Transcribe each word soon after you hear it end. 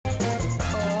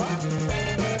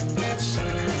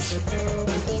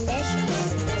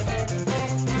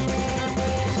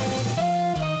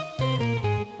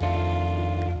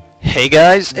Hey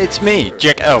guys, it's me,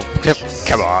 Jack. Oh,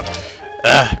 come on.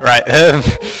 Right.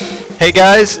 Hey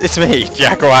guys, it's me,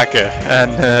 Jackawaka,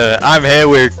 and I'm here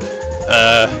with.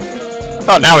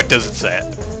 Oh, now it doesn't say it.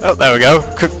 Oh, there we go.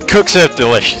 Cook serve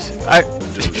delicious. I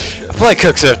play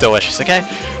Cook serve delicious. Okay.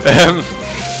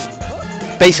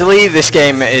 Basically, this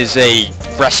game is a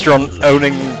restaurant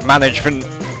owning, management,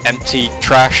 empty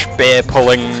trash, beer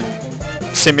pulling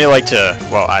simulator.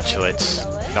 Well, actually, it's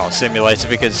not a simulator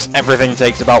because everything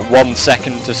takes about 1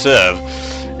 second to serve.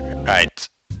 Right.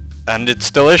 And it's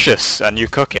delicious, and you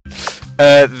cook it.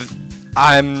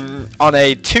 I'm on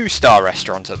a 2-star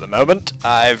restaurant at the moment.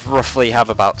 I've roughly have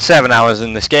about 7 hours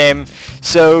in this game,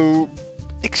 so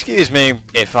excuse me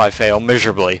if I fail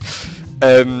miserably.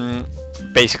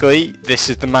 Basically, this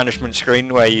is the management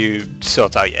screen where you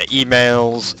sort out your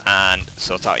emails and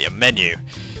sort out your menu.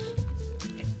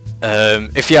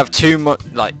 If you have too much,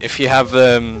 if you have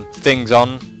things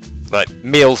on, like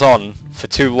meals on for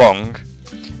too long,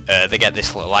 they get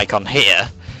this little icon here,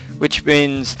 which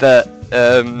means that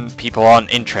people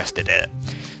aren't interested in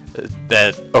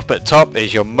it. Up at top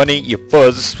is your money, your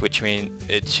buzz, which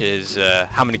is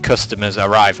how many customers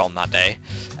arrive on that day,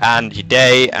 and your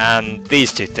day, and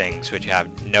these two things, which you have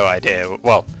no idea.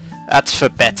 Well, that's for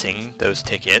betting those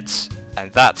tickets,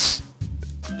 and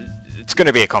it's going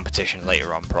to be a competition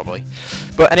later on probably.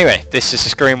 But anyway, this is the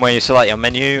screen where you select your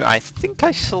menu. I think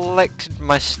I selected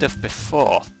my stuff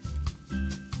before.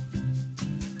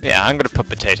 Yeah, I'm going to put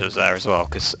potatoes there as well,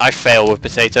 because I fail with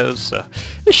potatoes, so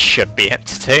this should be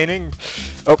entertaining.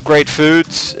 Upgrade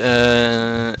foods.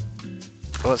 Let's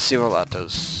see what that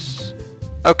does.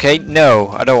 Okay, no,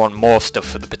 I don't want more stuff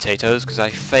for the potatoes, because I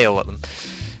fail at them.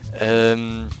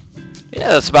 Yeah,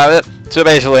 that's about it. So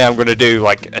basically I'm going to do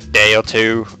like a day or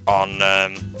two on, a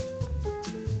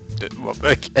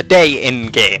day in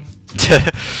game.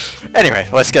 Anyway,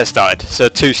 let's get started. So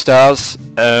 2 stars.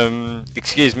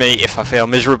 Excuse me if I fail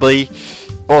miserably.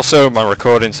 Also, my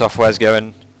recording software's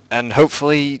going, and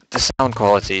hopefully the sound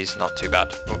quality is not too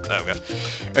bad. Oh, there we go.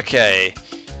 Okay,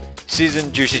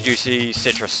 seasoned juicy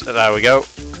citrus. There we go.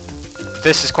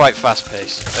 This is quite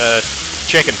fast-paced.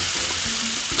 Chicken.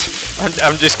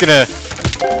 I'm just gonna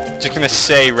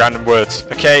say random words.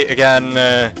 Okay, again,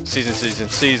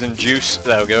 seasoned juice.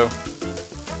 There we go.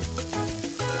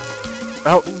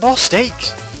 Oh, more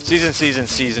steaks!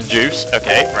 Seasoned juice.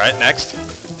 Okay, right, next.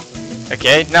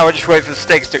 Okay, now I just wait for the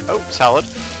steaks to... Oh, salad.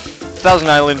 Thousand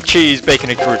Island cheese,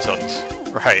 bacon and croutons.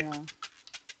 Right.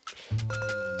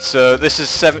 So this is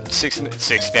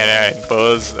 69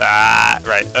 buzz.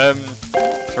 Right.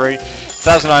 3.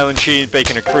 Thousand Island cheese,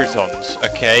 bacon and croutons.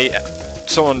 Okay.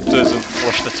 Someone doesn't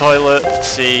flush the toilet.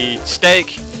 See,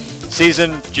 steak.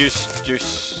 Seasoned juice,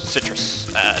 citrus.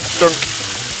 Dunk.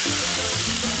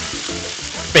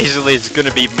 Basically, it's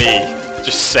gonna be me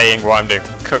just saying what I'm doing.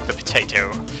 Cook the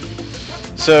potato.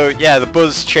 So yeah, the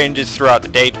buzz changes throughout the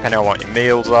day depending on what your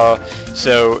meals are.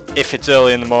 So if it's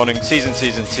early in the morning, seasoned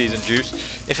juice.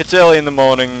 If it's early in the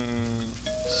morning,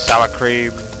 sour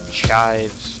cream,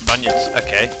 chives, onions.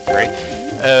 Okay, great.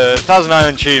 Thousand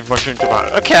Island cheese, mushroom,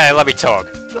 tomato. Okay, let me talk.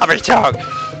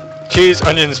 Cheese,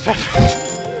 onions, pepper.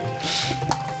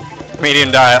 Medium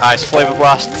diet ice flavor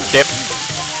blast. Dip.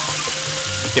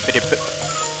 Dip.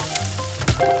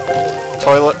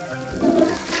 Toilet.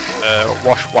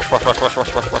 Wash.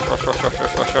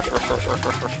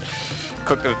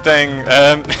 Cook the thing.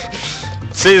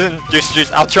 Season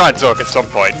juice. I'll try and talk at some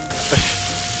point.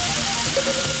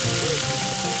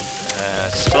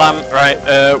 Splam. Right.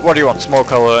 What do you want? Small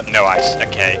colour. No ice.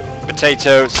 Okay.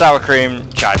 Potato. Sour cream.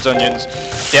 Chives. Onions.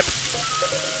 Dip.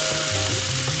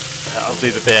 I'll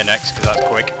do the beer next because that's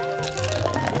quick.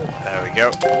 There we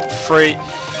go. 3.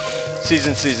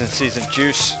 Seasoned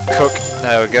juice, cook,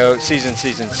 there we go, seasoned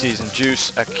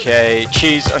juice, okay,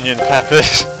 cheese, onion,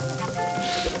 peppers,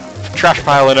 trash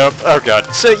piling up, oh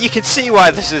god, so you can see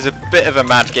why this is a bit of a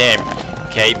mad game.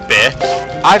 Okay, beer,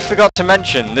 I forgot to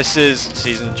mention, this is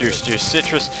seasoned juice,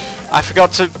 citrus, I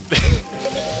forgot to,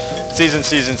 seasoned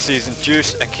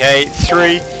juice, okay,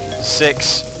 3,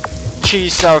 6,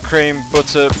 cheese, sour cream,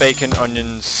 butter, bacon,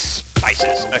 onions,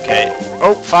 spices, okay,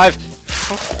 oh, 5,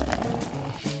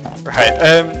 right,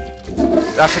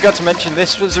 I forgot to mention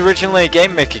this was originally a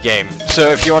Game Maker game, so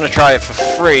if you want to try it for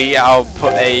free, I'll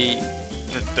put the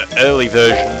early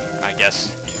version, I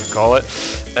guess you could call it,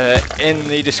 in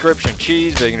the description.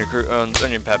 Cheese, bacon, croutons,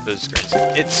 onion, peppers, greens.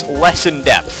 It's less in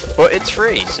depth, but it's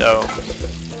free, so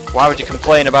why would you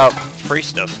complain about free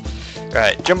stuff?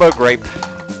 Right, jumbo grape,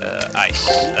 ice,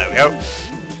 there we go.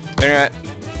 Alright,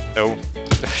 oh.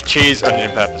 Cheese, onion,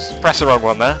 peppers. Press the wrong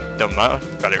one there. Don't matter.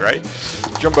 Got it right.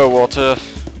 Jumbo water.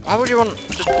 Why would you want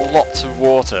just lots of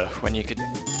water when you could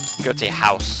go to your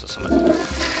house or something?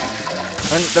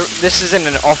 And this is in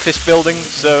an office building,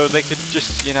 so they could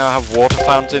just, you know, have water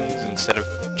fountains instead of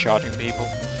charging people.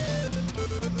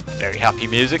 Very happy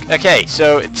music. Okay,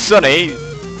 so it's sunny,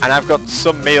 and I've got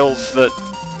some meals that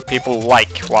people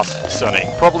like whilst it's sunny.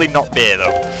 Probably not beer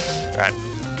though. Right.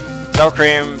 Sour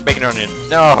cream, bacon, onion.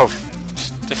 No.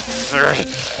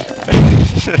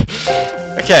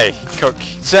 Okay, cook.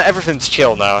 So everything's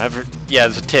chill now. Yeah,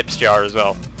 there's a tips jar as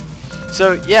well.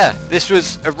 So yeah, this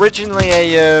was originally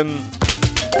a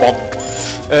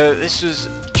this was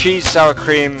cheese sour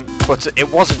cream butter. It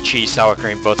wasn't cheese sour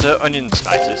cream butter, onion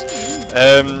spices.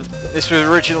 This was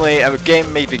originally a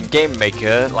game made in Game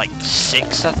Maker, like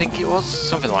 6 I think it was,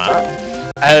 something like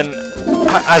that. And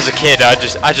as a kid, I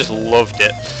just loved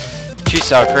it. Cheese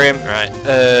sour cream, right?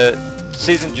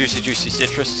 Seasoned juicy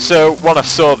citrus. So when I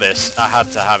saw this, I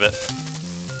had to have it.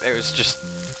 It was just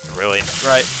brilliant.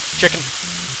 Right, chicken.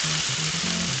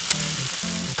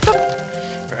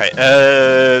 Right,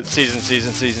 seasoned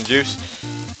juice.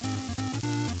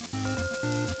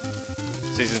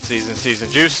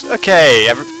 Seasoned juice.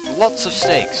 Okay, lots of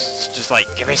steaks. It's just like,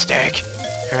 give me steak.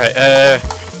 Right,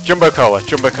 jumbo cola.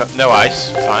 No ice,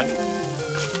 fine.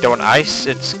 Don't want ice,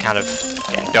 it's kind of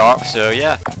getting dark, so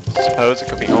yeah. I suppose it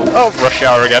could be cold. Oh, rush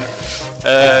hour again.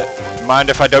 Mind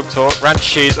if I don't talk? Ranch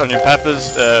cheese, onion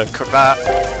peppers, cook that.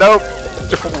 Nope.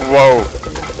 Whoa.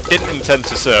 Didn't intend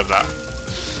to serve that.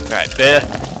 Right, beer.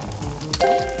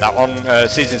 That one,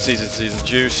 seasoned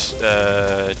juice,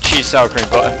 cheese sour cream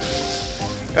butter.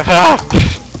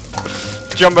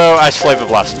 Jumbo ice flavor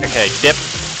blast. Okay, dip.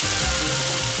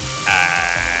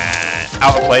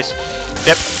 Out of place.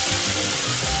 Dip.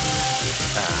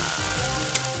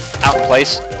 Out of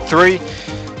place. 3.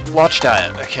 Large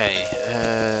diet. Okay.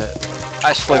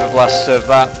 Ice flavor blast. Serve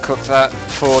that. Cook that.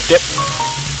 4. Dip.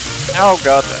 Oh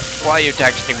god. Why are you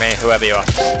texting me, whoever you are?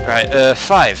 Right.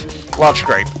 5. Large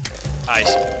grape.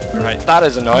 Ice. Right. That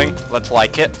is annoying. Let's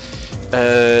like it.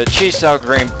 Cheese sour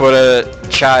cream, butter,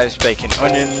 chives, bacon,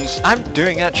 onions. I'm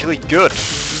doing actually good.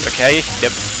 Okay,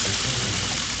 yep.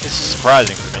 This is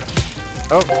surprising for me.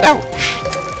 Oh, no!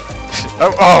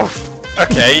 Oh,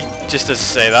 okay. Just to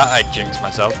say that, I jinxed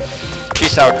myself.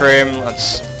 Cheese sour cream,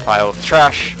 let's pile the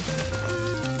trash.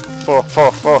 4,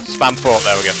 spam 4,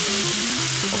 there we go.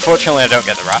 Unfortunately, I don't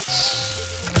get the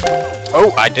rats.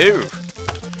 Oh, I do!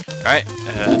 Right,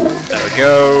 there we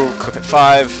go. Cook at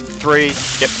 5, 3,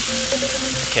 yep.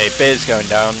 Okay, beer's going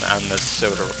down, and there's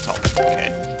soda up top.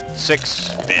 Okay, 6,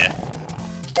 beer.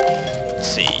 Let's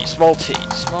see, small tea.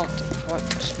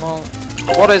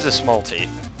 What is a small tea?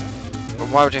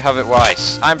 Why would you have it with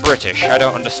ice? I'm British, I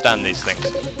don't understand these things.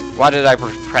 Why did I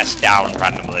press down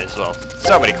randomly as well?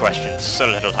 So many questions, so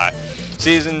little time.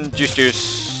 Seasoned, juice,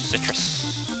 citrus.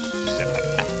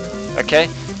 Okay.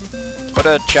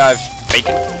 Butter, chives,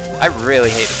 bacon. I really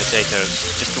hate the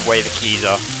potatoes, just the way the keys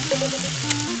are.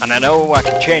 And I know I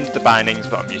can change the bindings,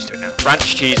 but I'm used to it now.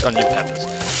 Ranch cheese, onion peppers.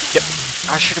 Yep.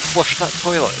 I should have flushed that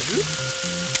toilet.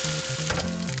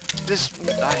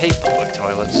 I hate public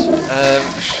toilets.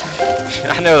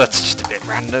 I know that's just a bit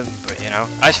random, but you know.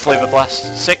 Ice flavor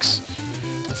blast. 6.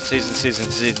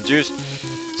 Seasoned juice.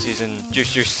 Seasoned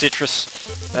juice citrus.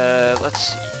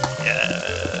 Let's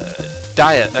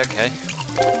diet. Okay.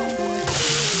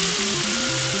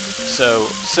 So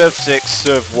serve 6,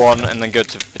 serve 1, and then go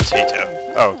to potato.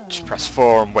 Oh, just press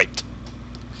 4 and wait.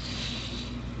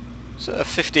 So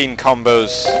 15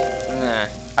 combos.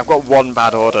 I've got 1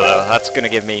 bad order though. That's gonna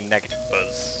give me negative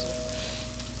buzz.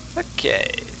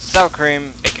 Okay, sour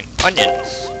cream, bacon,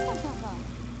 onions.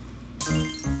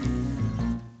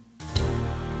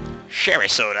 Sherry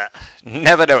soda.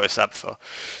 Never noticed that before.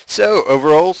 So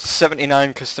overall,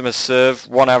 79 customers served,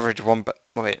 1 average, 1.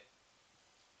 Wait.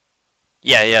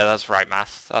 Yeah, that's right,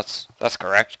 math. That's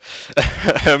correct.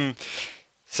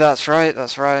 So that's right.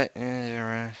 Yeah, you're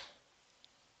right.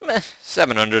 Meh,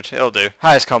 700, it'll do.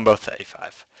 Highest combo,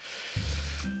 35.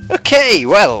 Okay,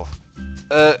 well.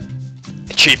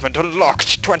 Achievement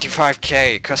unlocked,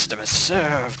 25k, customers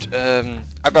served.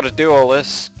 I've got to do all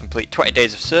this, complete 20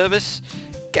 days of service,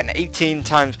 get an 18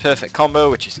 times perfect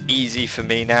combo, which is easy for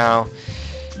me now.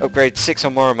 Upgrade 6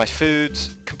 or more of my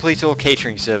foods, complete all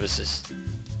catering services.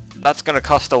 That's going to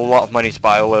cost a lot of money to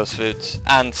buy all those foods,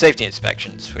 and safety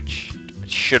inspections, which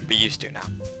should be used to now.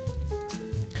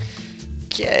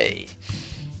 Okay.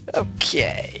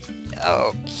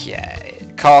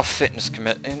 Car fitness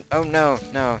commit. Oh no.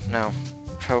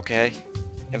 Okay.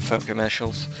 Info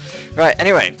commercials. Right,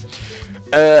 anyway.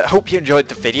 Hope you enjoyed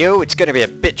the video. It's going to be a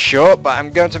bit short, but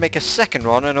I'm going to make a second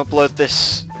one and upload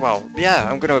this. Well,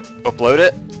 yeah, I'm going to upload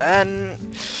it, and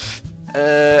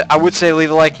I would say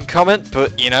leave a like and comment,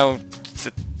 but you know,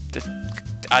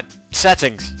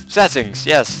 settings.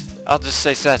 Yes, I'll just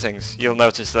say settings. You'll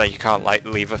notice that you can't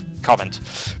leave a comment.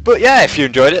 But yeah, if you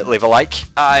enjoyed it, leave a like.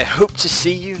 I hope to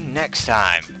see you next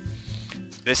time.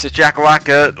 This is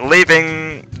Jackawaka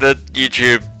leaving the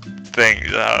YouTube thing.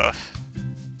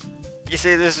 You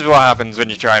see, this is what happens when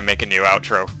you try and make a new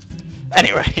outro.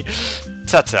 Anyway,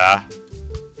 ta-ta.